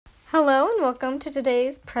Hello and welcome to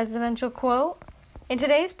today's presidential quote. In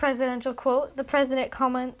today's presidential quote, the president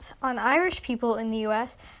comments on Irish people in the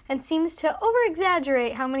U.S. and seems to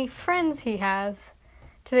over-exaggerate how many friends he has.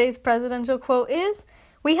 Today's presidential quote is,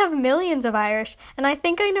 "We have millions of Irish, and I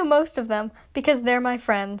think I know most of them because they're my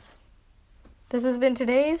friends." This has been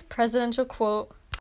today's presidential quote.